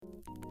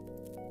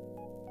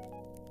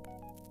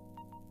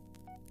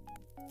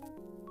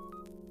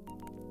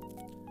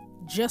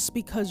Just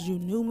because you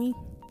knew me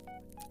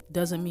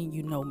doesn't mean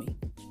you know me.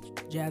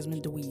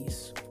 Jasmine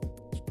DeWeese.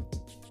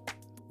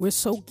 We're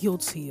so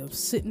guilty of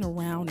sitting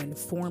around and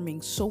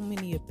forming so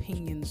many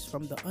opinions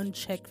from the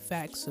unchecked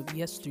facts of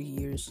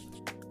yesteryears,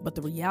 but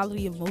the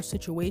reality of most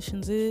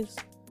situations is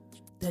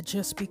that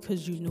just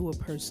because you knew a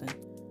person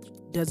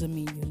doesn't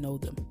mean you know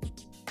them.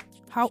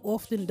 How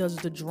often does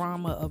the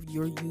drama of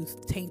your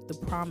youth taint the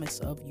promise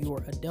of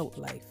your adult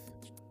life?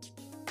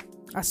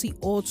 I see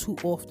all too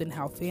often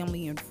how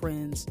family and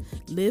friends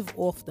live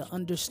off the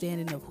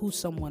understanding of who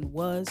someone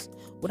was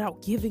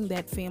without giving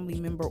that family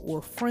member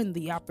or friend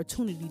the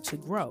opportunity to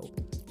grow,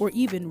 or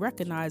even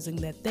recognizing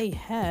that they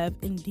have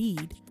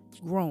indeed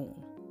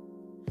grown.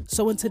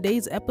 So in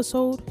today's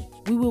episode,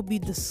 we will be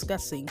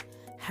discussing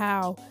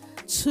how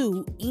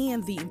to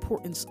and the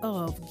importance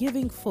of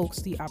giving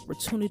folks the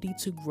opportunity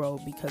to grow,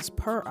 because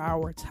per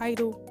our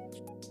title,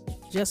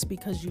 just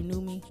because you knew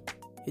me,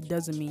 it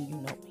doesn't mean you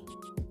know me.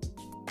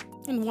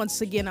 And once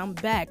again, I'm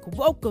back.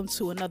 Welcome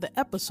to another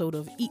episode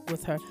of Eat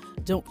With Her,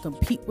 Don't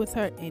Compete With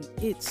Her, and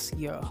it's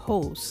your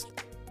host,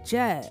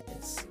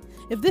 Jazz.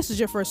 If this is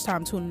your first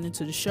time tuning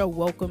into the show,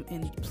 welcome,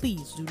 and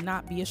please do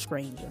not be a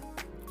stranger.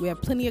 We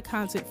have plenty of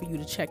content for you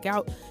to check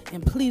out,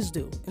 and please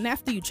do. And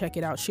after you check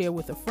it out, share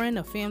with a friend,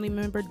 a family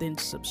member, then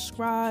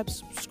subscribe.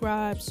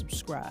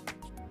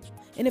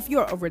 And if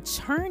you're a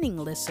returning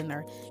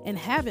listener and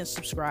haven't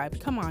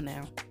subscribed, come on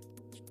now.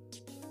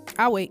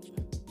 I'll wait.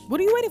 What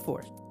are you waiting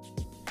for?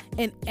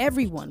 And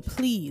everyone,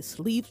 please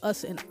leave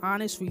us an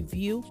honest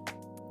review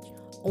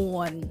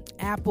on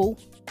Apple,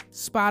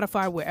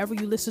 Spotify, wherever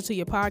you listen to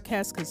your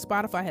podcast, because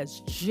Spotify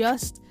has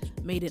just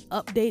made an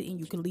update and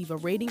you can leave a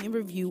rating and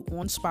review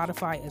on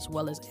Spotify as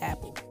well as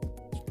Apple.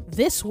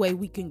 This way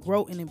we can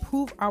grow and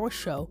improve our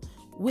show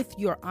with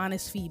your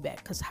honest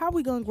feedback, because how are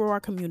we going to grow our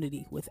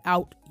community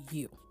without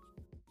you?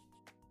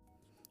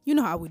 You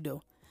know how we do.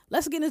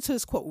 Let's get into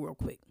this quote real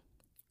quick.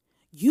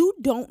 You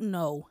don't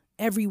know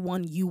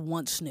everyone you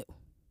once knew.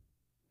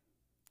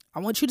 I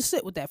want you to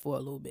sit with that for a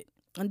little bit.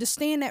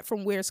 Understand that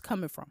from where it's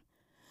coming from.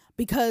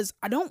 Because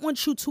I don't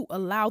want you to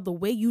allow the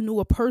way you knew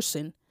a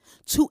person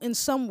to in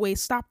some way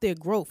stop their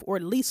growth, or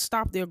at least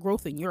stop their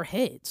growth in your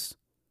heads.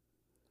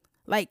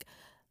 Like,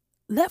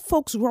 let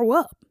folks grow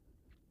up.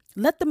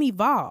 Let them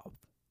evolve.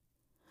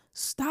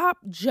 Stop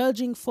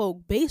judging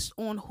folk based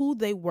on who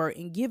they were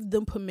and give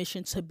them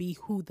permission to be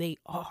who they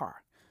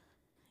are.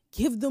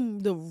 Give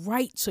them the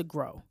right to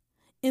grow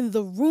and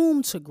the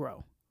room to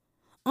grow.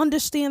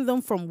 Understand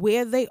them from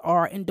where they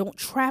are and don't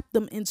trap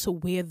them into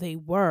where they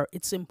were.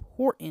 It's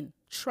important.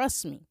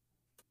 Trust me.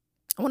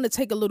 I want to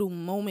take a little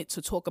moment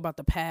to talk about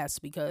the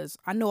past, because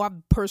I know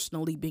I've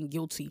personally been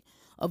guilty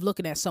of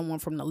looking at someone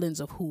from the lens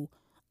of who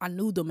I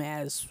knew them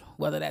as,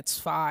 whether that's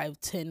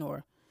 5, 10,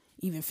 or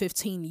even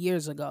 15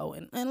 years ago.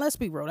 And let's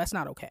be real, that's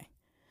not okay.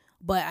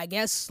 But I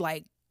guess,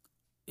 like,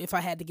 if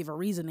I had to give a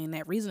reasoning,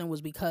 that reasoning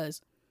was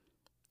because,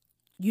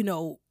 you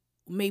know,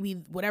 maybe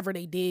whatever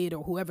they did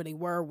or whoever they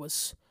were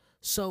was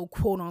so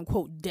quote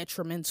unquote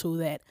detrimental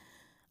that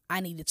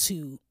I needed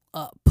to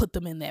put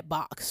them in that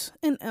box.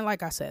 And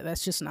like I said,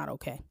 that's just not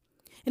okay.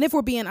 And if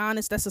we're being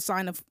honest, that's a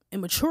sign of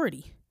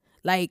immaturity.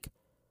 Like,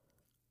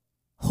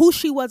 who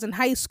she was in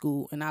high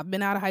school, and I've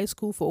been out of high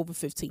school for over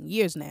 15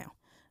 years now,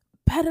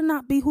 better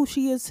not be who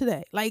she is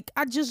today. Like,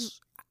 I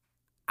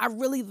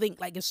really think,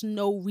 like, it's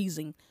no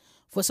reason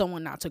for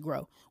someone not to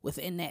grow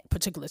within that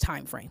particular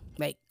time frame.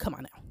 Like, come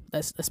on now.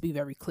 Let's be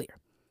very clear.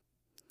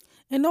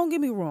 And don't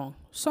get me wrong,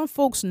 some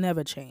folks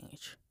never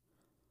change.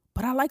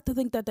 But I like to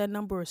think that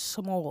number is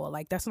small.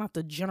 Like, that's not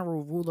the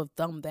general rule of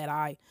thumb that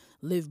I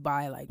live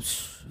by. Like,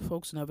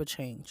 folks never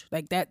change.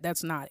 Like,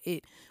 that's not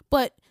it.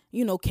 But,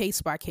 you know,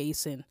 case by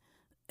case, and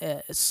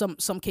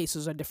some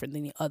cases are different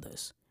than the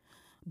others.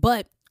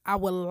 But I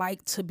would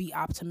like to be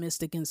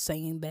optimistic in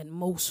saying that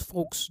most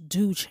folks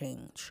do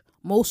change.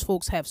 Most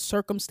folks have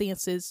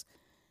circumstances,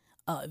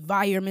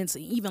 environments,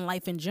 and even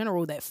life in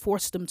general that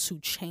force them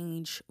to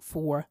change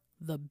for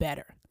the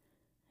better.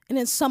 And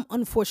in some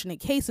unfortunate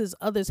cases,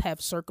 others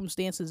have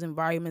circumstances,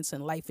 environments,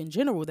 and life in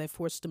general that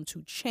force them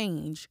to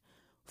change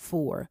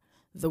for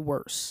the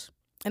worse.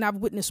 And I've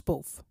witnessed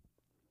both.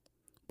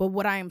 But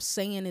what I am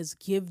saying is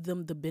give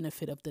them the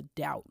benefit of the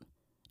doubt,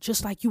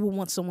 just like you would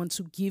want someone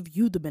to give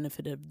you the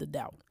benefit of the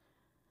doubt.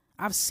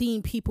 I've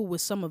seen people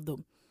with some of the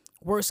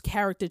worst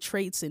character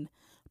traits and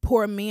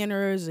poor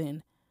manners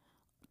and,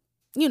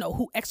 you know,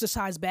 who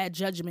exercise bad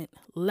judgment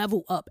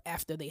level up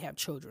after they have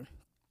children.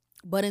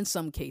 But in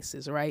some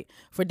cases, right,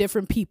 for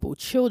different people,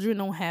 children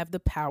don't have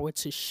the power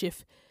to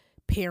shift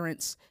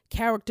parents'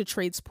 character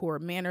traits, poor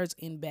manners,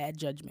 and bad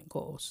judgment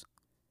calls,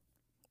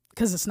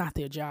 because it's not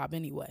their job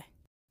anyway.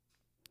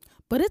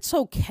 But it's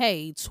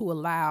okay to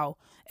allow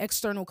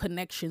external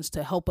connections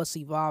to help us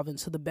evolve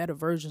into the better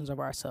versions of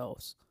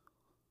ourselves.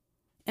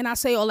 And I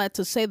say all that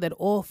to say that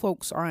all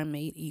folks aren't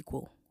made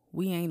equal.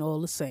 We ain't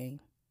all the same.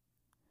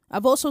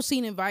 I've also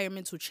seen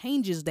environmental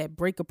changes that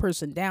break a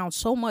person down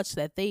so much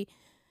that they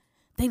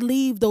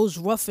leave those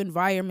rough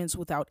environments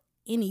without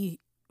any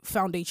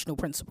foundational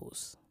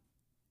principles,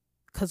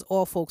 because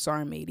all folks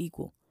aren't made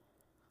equal.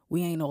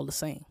 we ain't all the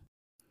same.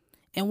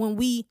 And when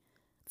we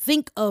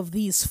think of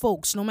these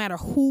folks, no matter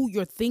who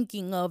you're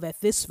thinking of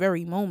at this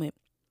very moment,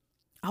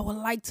 I would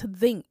like to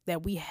think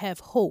that we have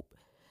hope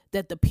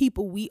that the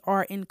people we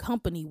are in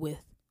company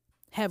with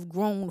have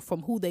grown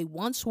from who they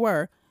once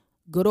were,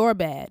 good or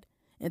bad,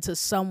 into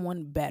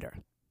someone better.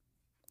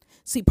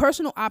 See,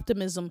 personal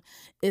optimism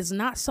is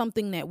not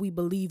something that we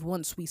believe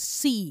once we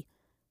see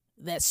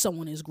that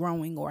someone is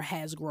growing or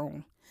has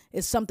grown.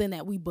 It's something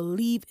that we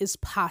believe is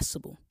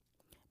possible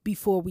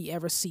before we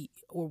ever see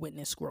or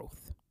witness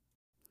growth.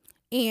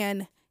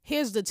 And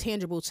here's the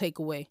tangible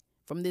takeaway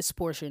from this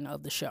portion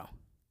of the show.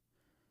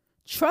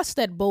 Trust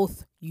that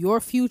both your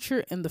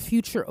future and the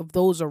future of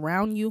those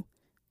around you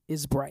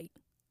is bright.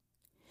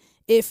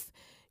 If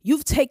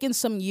you've taken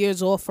some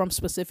years off from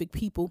specific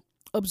people,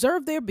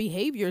 observe their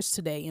behaviors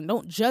today and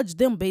don't judge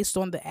them based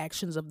on the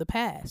actions of the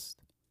past.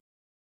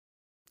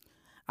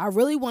 I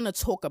really want to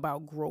talk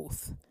about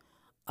growth.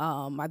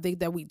 I think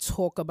that we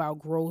talk about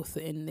growth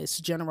in this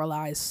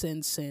generalized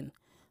sense, and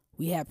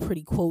we have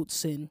pretty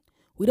quotes, and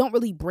we don't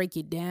really break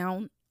it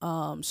down.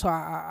 So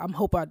I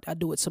hope I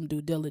do it some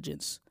due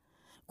diligence.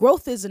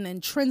 Growth is an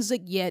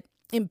intrinsic yet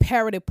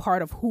imperative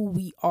part of who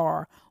we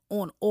are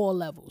on all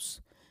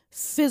levels: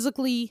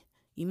 physically,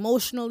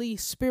 emotionally,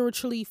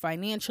 spiritually,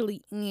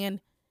 financially, and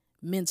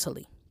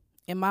mentally.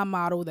 And my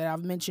motto that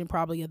I've mentioned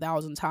probably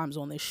 1,000 times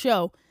on this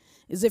show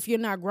is, if you're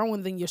not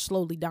growing, then you're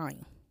slowly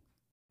dying.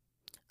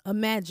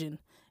 Imagine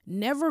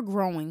never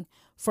growing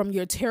from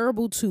your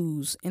terrible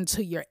twos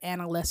into your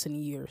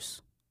adolescent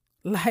years.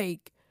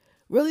 Like,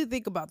 really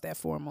think about that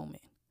for a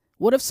moment.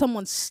 What if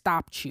someone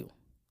stopped you?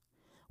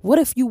 What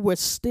if you were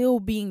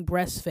still being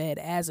breastfed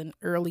as an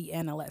early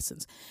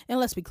adolescent? And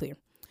let's be clear.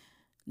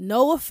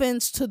 No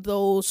offense to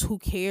those who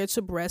care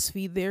to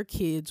breastfeed their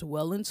kids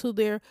well into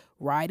their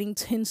riding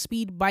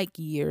 10-speed bike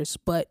years,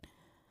 but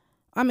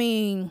I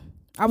mean,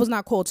 I was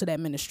not called to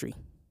that ministry.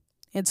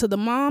 And to the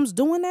moms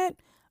doing that,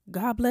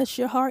 God bless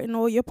your heart and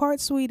all your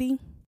parts, sweetie.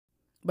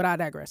 But I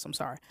digress. I'm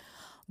sorry.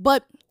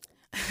 But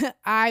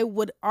I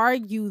would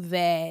argue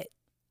that,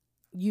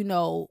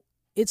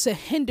 it's a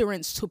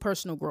hindrance to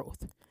personal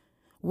growth.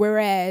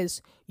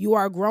 Whereas you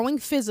are growing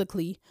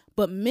physically,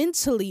 but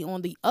mentally,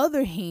 on the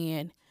other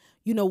hand,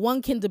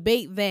 one can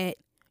debate that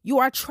you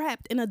are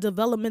trapped in a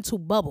developmental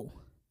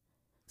bubble.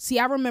 See,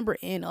 I remember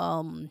in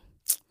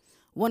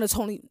one of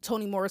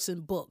Toni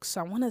Morrison books,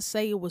 I want to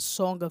say it was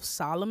Song of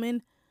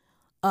Solomon,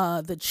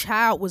 the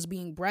child was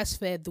being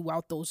breastfed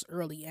throughout those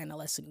early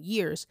adolescent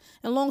years.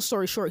 And long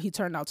story short, he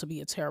turned out to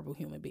be a terrible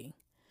human being.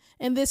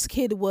 And this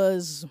kid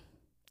was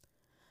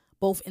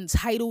both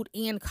entitled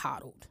and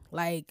coddled.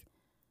 Like,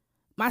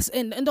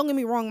 and don't get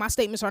me wrong, my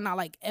statements are not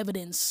like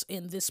evidence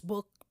in this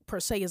book per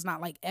se. Is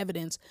not like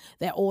evidence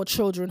that all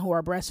children who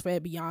are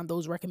breastfed beyond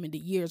those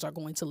recommended years are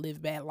going to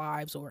live bad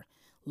lives or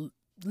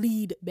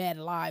lead bad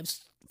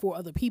lives for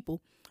other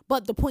people.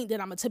 But the point that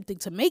I'm attempting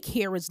to make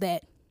here is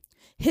that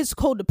his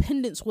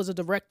codependence was a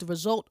direct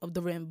result of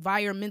the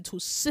environmental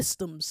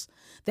systems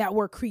that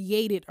were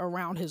created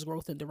around his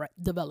growth and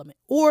development,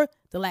 or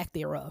the lack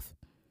thereof.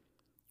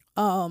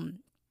 And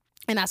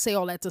I say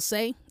all that to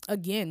say,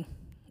 again,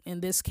 in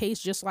this case,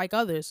 just like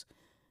others,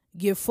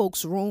 give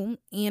folks room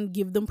and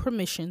give them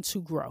permission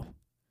to grow.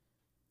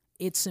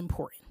 It's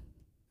important.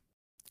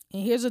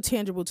 And here's a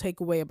tangible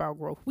takeaway about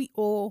growth. We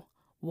all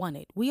want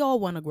it. We all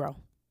want to grow.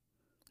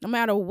 No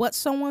matter what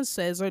someone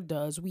says or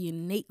does, we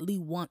innately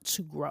want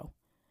to grow.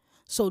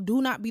 So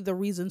do not be the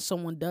reason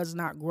someone does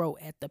not grow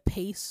at the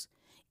pace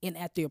and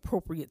at the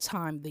appropriate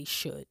time they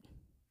should.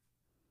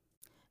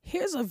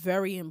 Here's a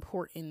very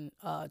important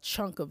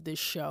chunk of this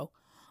show.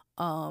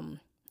 I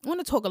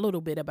want to talk a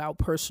little bit about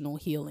personal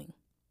healing.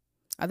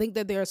 I think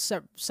that there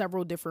are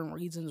several different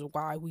reasons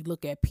why we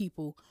look at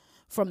people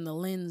from the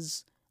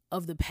lens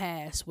of the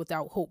past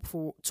without hope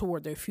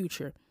toward their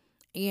future.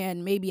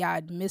 And maybe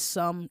I'd miss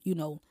some,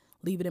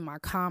 leave it in my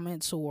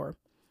comments or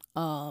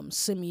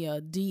send me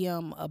a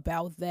DM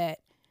about that.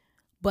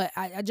 But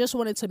I just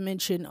wanted to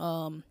mention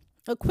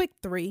a quick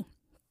 3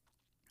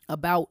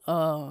 about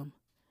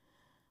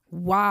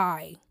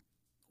why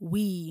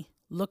we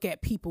look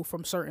at people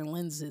from certain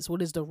lenses.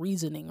 What is the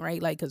reasoning,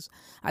 right? Like, because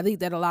I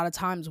think that a lot of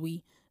times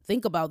we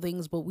think about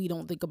things, but we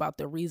don't think about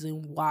the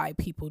reason why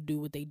people do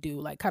what they do.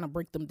 Like, kind of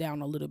break them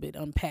down a little bit,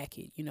 unpack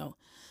it,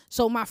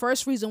 So my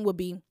first reason would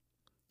be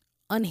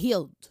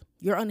unhealed.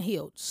 You're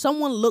unhealed.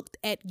 Someone looked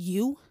at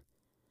you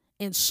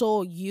and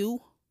saw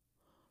you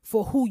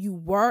for who you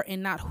were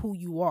and not who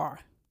you are.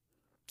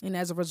 And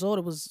as a result,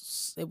 it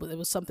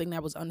was something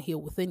that was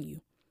unhealed within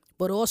you.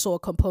 But also a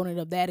component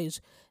of that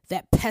is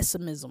that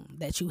pessimism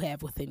that you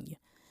have within you.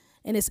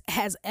 And it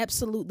has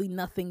absolutely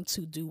nothing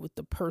to do with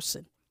the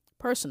person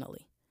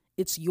personally.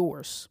 It's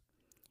yours,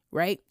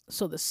 right?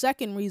 So the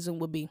second reason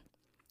would be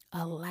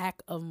a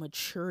lack of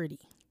maturity.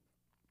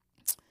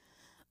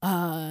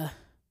 Like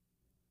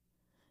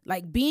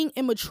being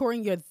immature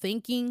in your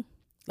thinking,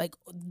 like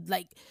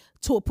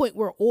to a point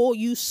where all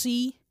you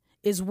see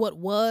is what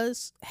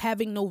was,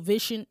 having no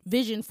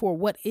vision for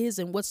what is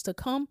and what's to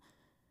come.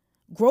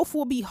 growth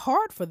will be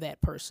hard for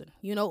that person,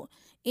 you know.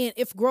 And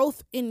if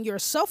growth in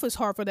yourself is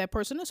hard for that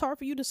person, it's hard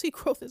for you to see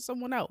growth in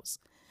someone else.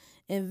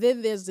 And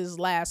then there's this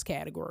last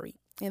category,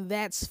 and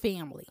that's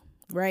family,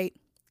 right?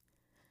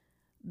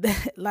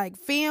 Like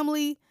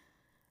family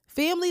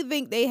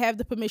think they have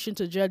the permission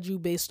to judge you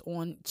based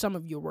on some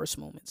of your worst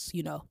moments,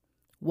 you know.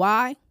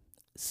 Why?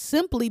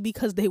 Simply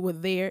because they were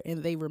there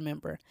and they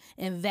remember.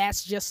 And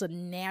that's just a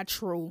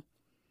natural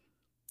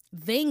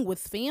thing with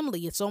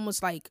family. It's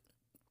almost like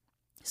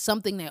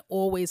something that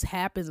always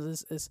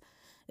happens, is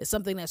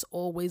something that's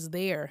always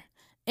there.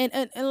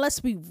 And let's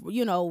be,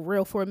 you know,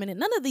 real for a minute.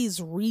 None of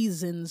these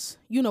reasons,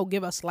 you know,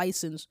 give us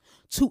license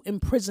to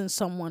imprison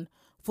someone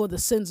for the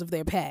sins of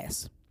their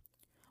past.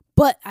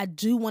 But I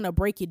do want to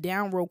break it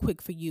down real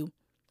quick for you.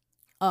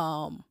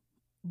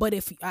 But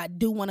if I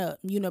do want to,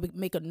 you know,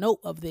 make a note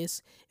of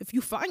this, if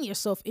you find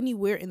yourself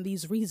anywhere in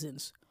these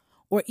reasons,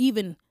 or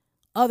even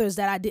others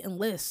that I didn't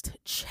list,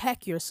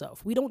 check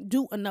yourself. We don't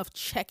do enough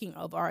checking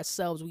of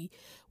ourselves.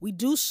 We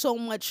do so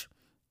much,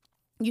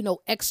 you know,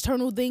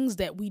 external things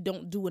that we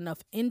don't do enough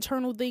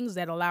internal things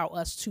that allow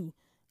us to,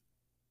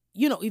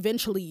 you know,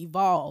 eventually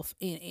evolve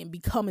and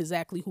become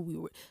exactly who we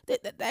were.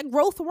 That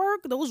growth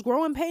work, those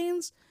growing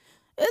pains,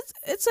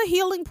 it's a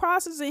healing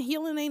process, and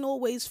healing ain't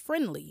always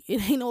friendly.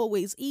 It ain't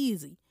always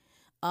easy.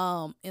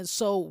 And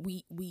so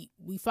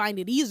we find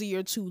it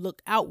easier to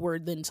look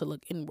outward than to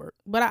look inward.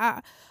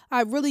 But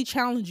I really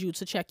challenge you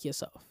to check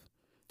yourself.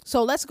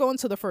 So let's go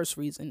into the first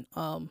reason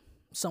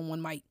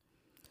someone might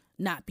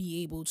not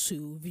be able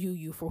to view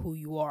you for who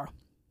you are.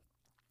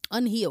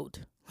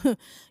 Unhealed.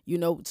 You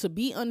know, to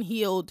be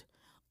unhealed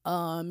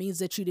means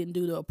that you didn't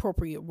do the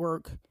appropriate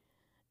work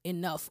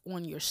enough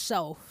on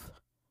yourself.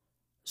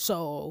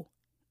 So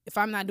if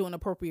I'm not doing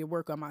appropriate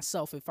work on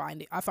myself,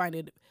 I find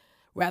it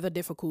rather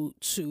difficult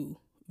to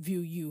view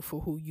you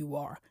for who you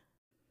are.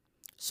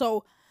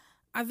 So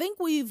I think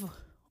we've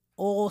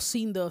all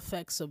seen the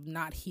effects of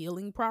not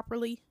healing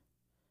properly.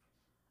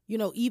 You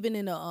know, even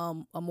in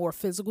a more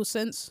physical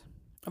sense.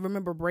 I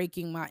remember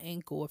breaking my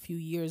ankle a few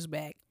years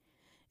back,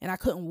 and I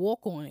couldn't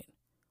walk on it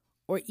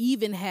or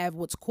even have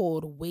what's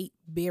called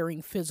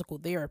weight-bearing physical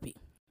therapy.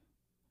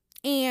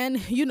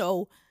 And, you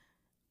know,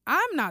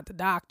 I'm not the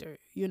doctor,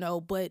 you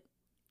know, but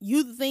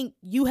you think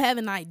you have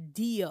an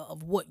idea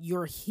of what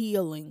your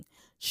healing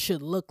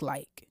should look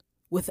like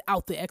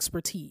without the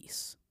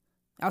expertise.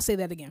 I'll say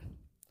that again.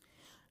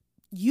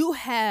 You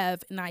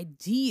have an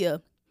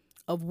idea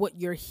of what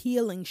your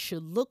healing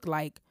should look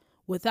like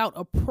without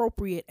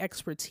appropriate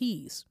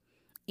expertise.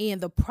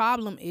 And the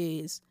problem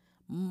is,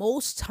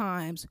 most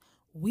times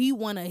we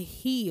want to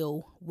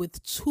heal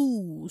with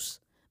tools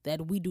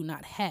that we do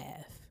not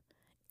have.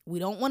 We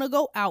don't want to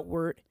go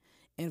outward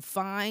and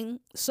find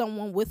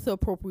someone with the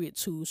appropriate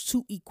tools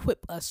to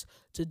equip us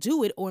to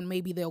do it, or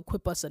maybe they'll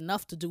equip us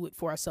enough to do it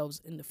for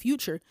ourselves in the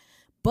future.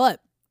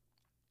 But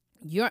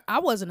I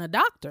wasn't a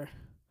doctor.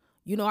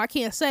 You know, I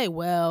can't say,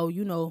 well,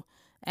 you know,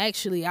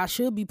 actually I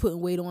should be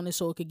putting weight on it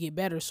so it could get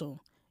better soon.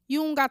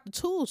 You don't got the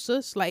tools,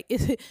 sis. Like,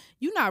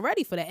 you're not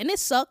ready for that. And it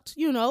sucked,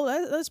 you know,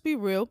 let's be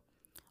real.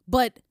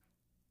 But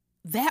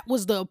that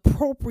was the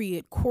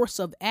appropriate course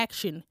of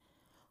action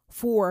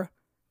for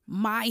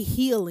my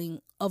healing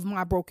of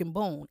my broken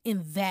bone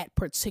in that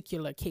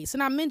particular case.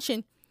 And I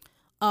mentioned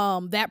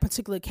that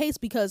particular case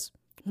because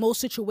most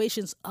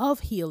situations of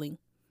healing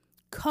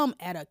come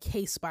at a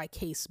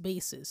case-by-case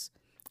basis.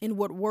 And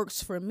what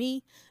works for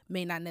me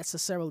may not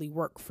necessarily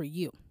work for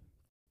you.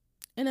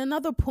 And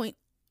another point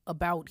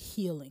about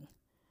healing,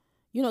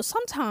 you know,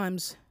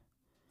 sometimes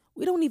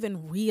we don't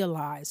even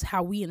realize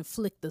how we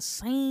inflict the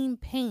same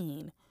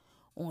pain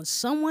on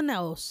someone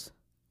else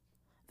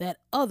that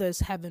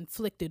others have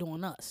inflicted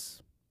on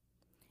us.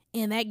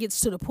 And that gets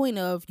to the point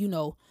of, you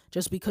know,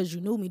 just because you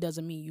knew me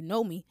doesn't mean you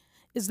know me,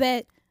 is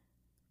that,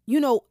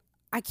 you know,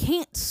 I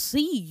can't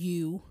see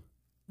you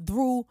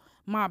through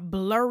my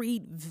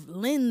blurry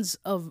lens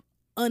of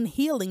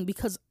unhealing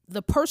because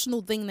the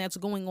personal thing that's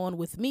going on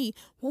with me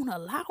won't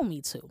allow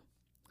me to.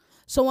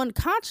 So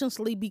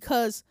unconsciously,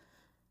 because,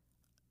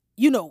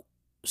 you know,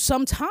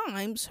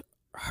 sometimes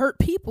hurt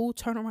people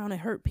turn around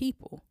and hurt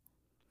people.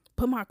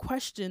 But my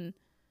question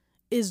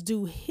is,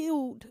 do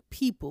healed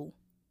people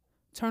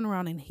turn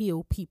around and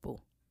heal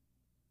people?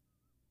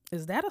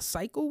 Is that a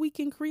cycle we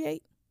can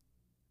create?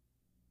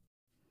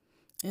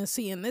 And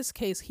see, in this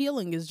case,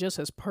 healing is just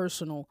as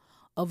personal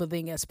of a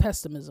thing as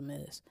pessimism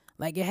is.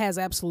 Like, it has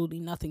absolutely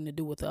nothing to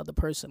do with the other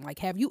person. Like,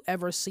 have you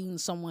ever seen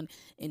someone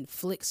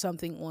inflict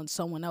something on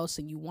someone else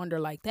and you wonder,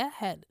 like,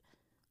 that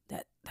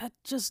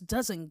just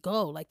doesn't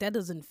go. Like, that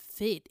doesn't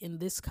fit in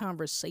this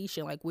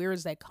conversation. Like, where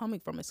is that coming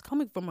from? It's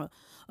coming from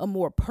a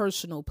more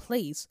personal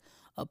place,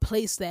 a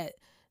place that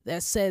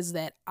says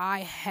that I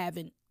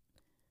haven't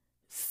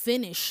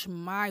finished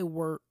my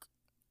work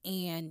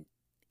and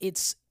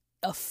it's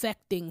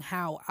affecting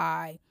how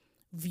I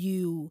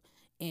view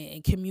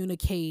and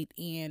communicate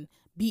and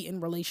be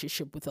in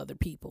relationship with other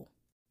people.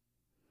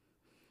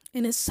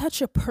 And it's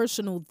such a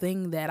personal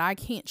thing that I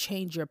can't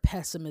change your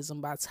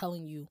pessimism by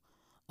telling you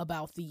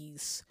about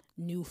these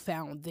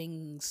newfound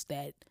things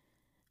that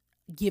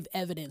give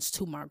evidence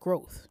to my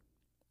growth.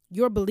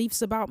 Your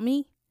beliefs about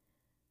me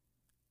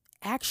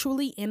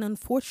actually and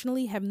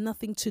unfortunately have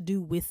nothing to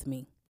do with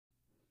me.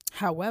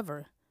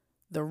 However,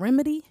 the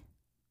remedy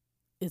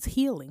is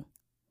healing.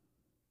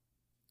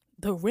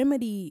 The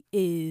remedy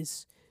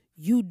is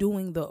you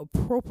doing the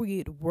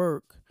appropriate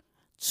work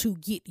to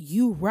get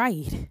you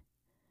right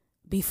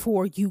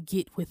before you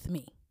get with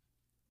me.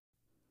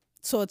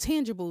 So a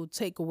tangible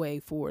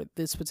takeaway for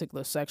this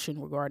particular section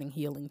regarding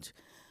healing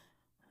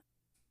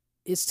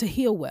is to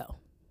heal well.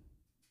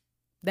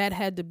 That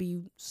had to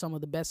be some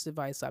of the best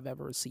advice I've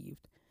ever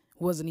received.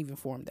 It wasn't even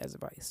formed as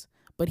advice,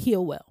 but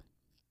heal well.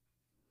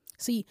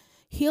 See,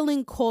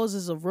 healing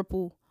causes a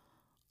ripple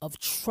of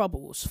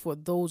troubles for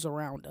those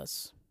around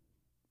us.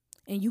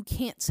 And you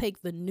can't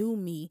take the new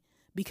me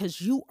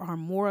because you are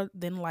more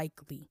than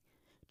likely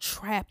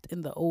trapped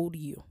in the old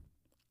you,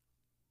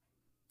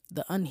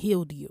 the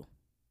unhealed you.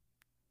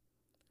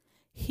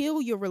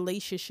 Heal your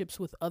relationships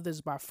with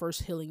others by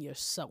first healing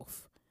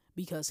yourself,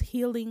 because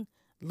healing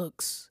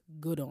looks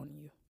good on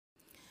you.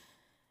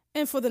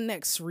 And for the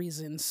next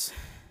reasons,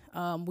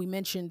 we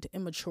mentioned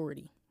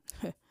immaturity.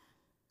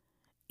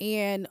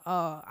 And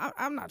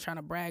I'm not trying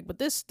to brag, but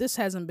this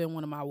hasn't been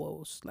one of my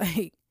woes.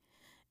 Like,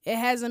 it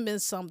hasn't been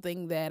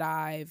something that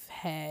I've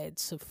had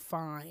to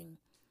find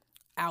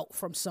out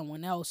from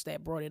someone else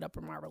that brought it up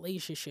in my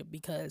relationship,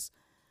 because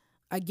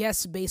I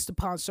guess based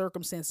upon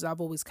circumstances,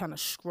 I've always kind of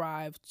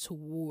strived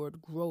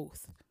toward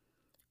growth.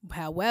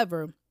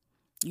 However,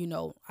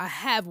 I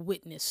have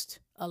witnessed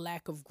a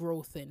lack of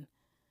growth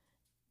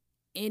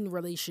in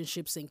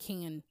relationships,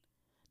 and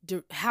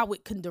how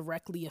it can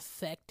directly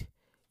affect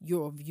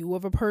your view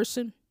of a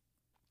person.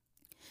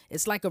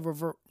 It's like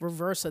a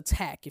reverse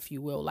attack, if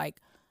you will.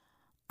 Like,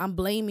 I'm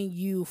blaming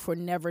you for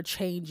never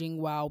changing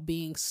while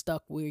being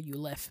stuck where you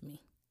left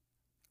me.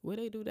 Where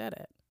they do that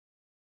at?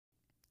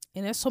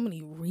 And there's so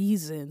many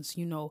reasons,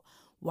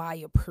 why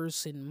a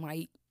person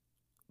might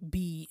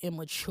be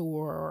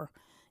immature.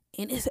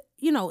 And it's,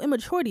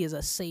 immaturity is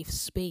a safe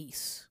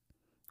space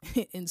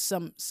in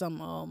some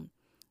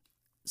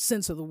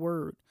sense of the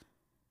word.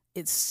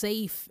 It's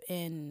safe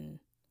in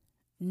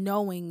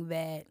knowing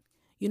that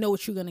you know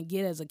what you're going to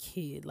get as a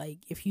kid. Like,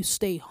 if you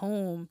stay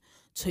home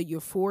till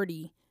you're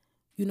 40,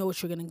 you know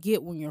what you're going to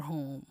get when you're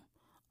home.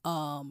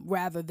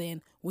 Rather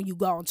than when you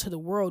go out into the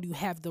world, you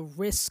have the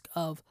risk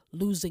of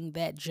losing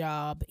that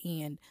job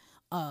and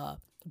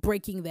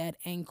breaking that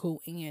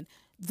ankle, and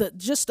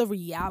the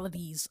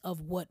realities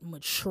of what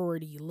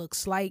maturity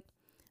looks like.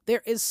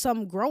 There is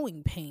some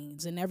growing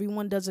pains, and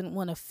everyone doesn't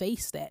want to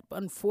face that.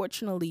 But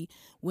unfortunately,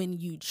 when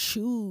you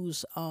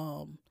choose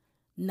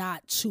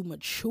not to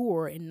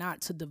mature and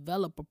not to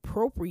develop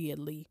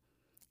appropriately,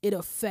 it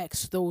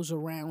affects those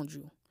around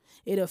you.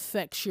 It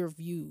affects your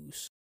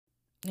views.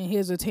 And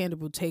here's a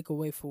tangible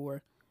takeaway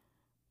for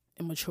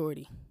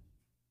immaturity.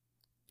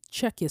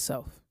 Check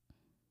yourself.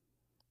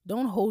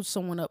 Don't hold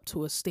someone up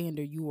to a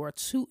standard you are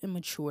too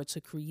immature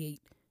to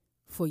create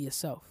for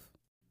yourself.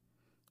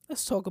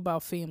 Let's talk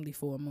about family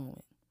for a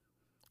moment.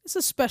 It's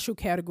a special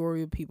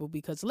category of people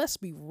because let's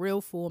be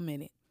real for a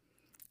minute.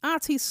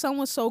 Auntie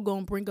so-and-so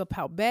gonna bring up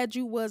how bad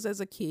you was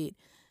as a kid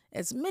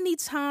as many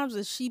times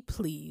as she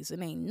please,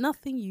 and ain't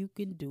nothing you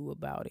can do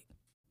about it.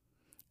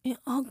 And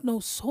Unc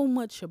knows so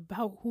much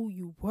about who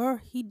you were,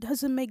 he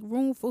doesn't make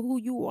room for who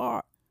you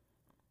are.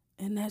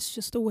 And that's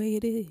just the way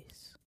it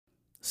is.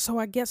 So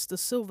I guess the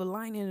silver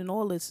lining in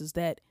all this is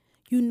that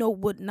you know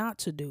what not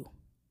to do.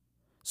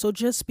 So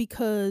just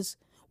because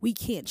we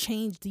can't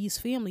change these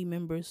family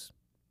members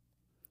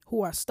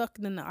who are stuck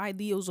in the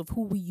ideals of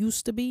who we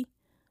used to be,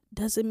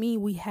 doesn't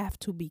mean we have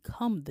to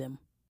become them.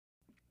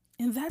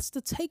 And that's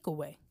the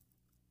takeaway.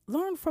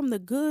 Learn from the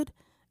good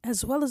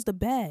as well as the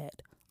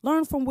bad.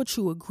 Learn from what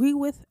you agree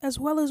with as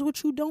well as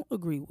what you don't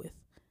agree with.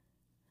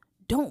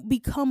 Don't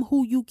become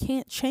who you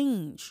can't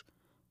change.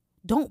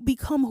 Don't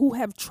become who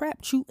have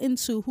trapped you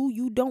into who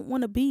you don't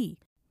want to be.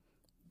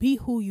 Be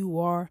who you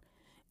are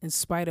in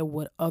spite of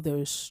what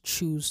others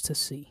choose to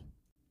see.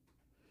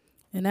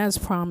 And as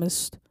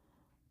promised,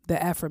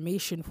 the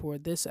affirmation for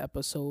this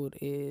episode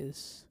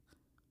is,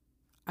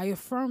 I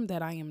affirm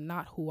that I am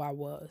not who I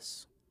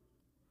was.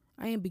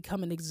 I am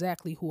becoming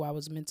exactly who I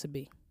was meant to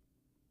be.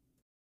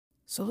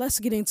 So let's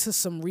get into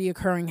some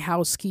reoccurring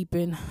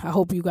housekeeping. I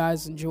hope you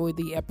guys enjoyed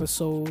the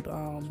episode.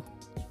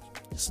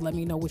 Just let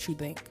me know what you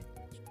think.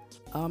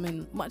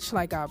 And much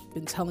like I've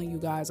been telling you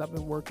guys, I've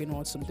been working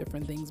on some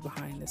different things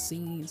behind the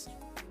scenes,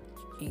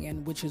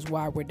 and which is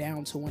why we're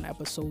down to one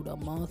episode a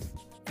month.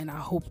 And I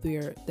hope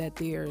the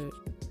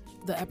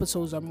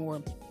episodes are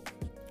more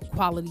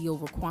quality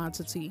over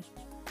quantity.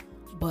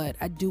 But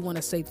I do want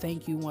to say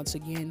thank you once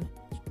again,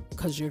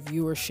 because your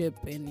viewership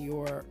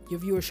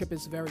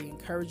is very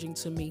encouraging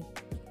to me,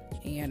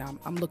 and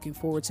I'm looking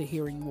forward to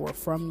hearing more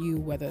from you,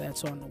 whether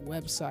that's on the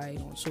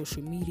website, on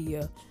social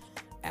media,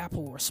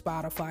 Apple or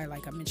Spotify.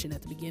 Like I mentioned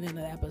at the beginning of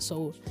the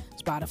episode,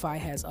 Spotify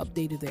has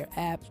updated their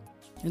app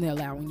and they're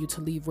allowing you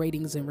to leave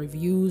ratings and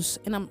reviews,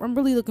 and I'm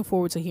really looking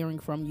forward to hearing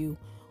from you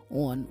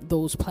on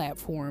those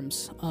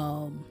platforms.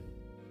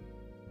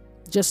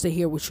 just to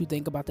hear what you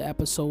think about the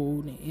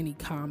episode. Any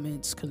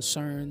comments,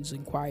 concerns,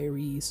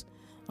 inquiries,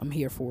 I'm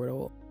here for it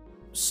all.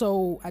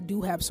 So I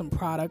do have some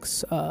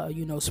products.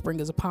 Spring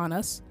is upon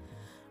us.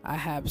 I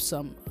have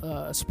some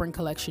spring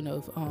collection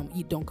of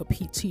Eat Don't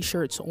Compete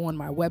t-shirts on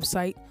my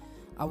website.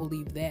 I will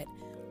leave that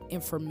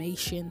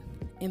information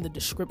in the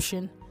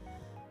description,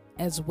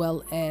 as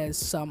well as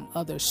some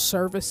other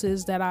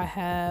services that I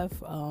have.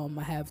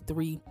 I have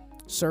 3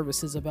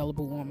 services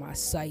available on my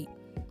site,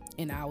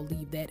 and I'll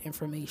leave that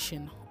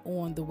information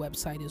on the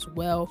website as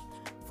well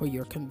for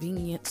your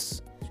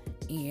convenience.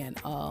 And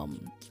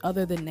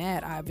other than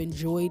that, I've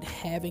enjoyed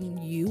having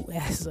you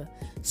as a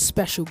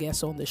special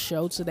guest on the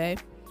show today.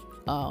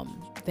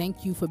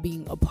 Thank you for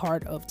being a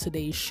part of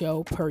today's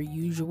show, per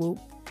usual,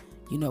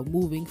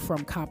 moving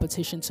from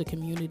competition to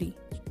community.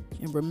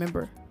 And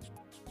remember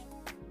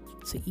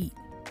to eat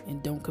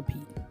and don't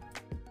compete.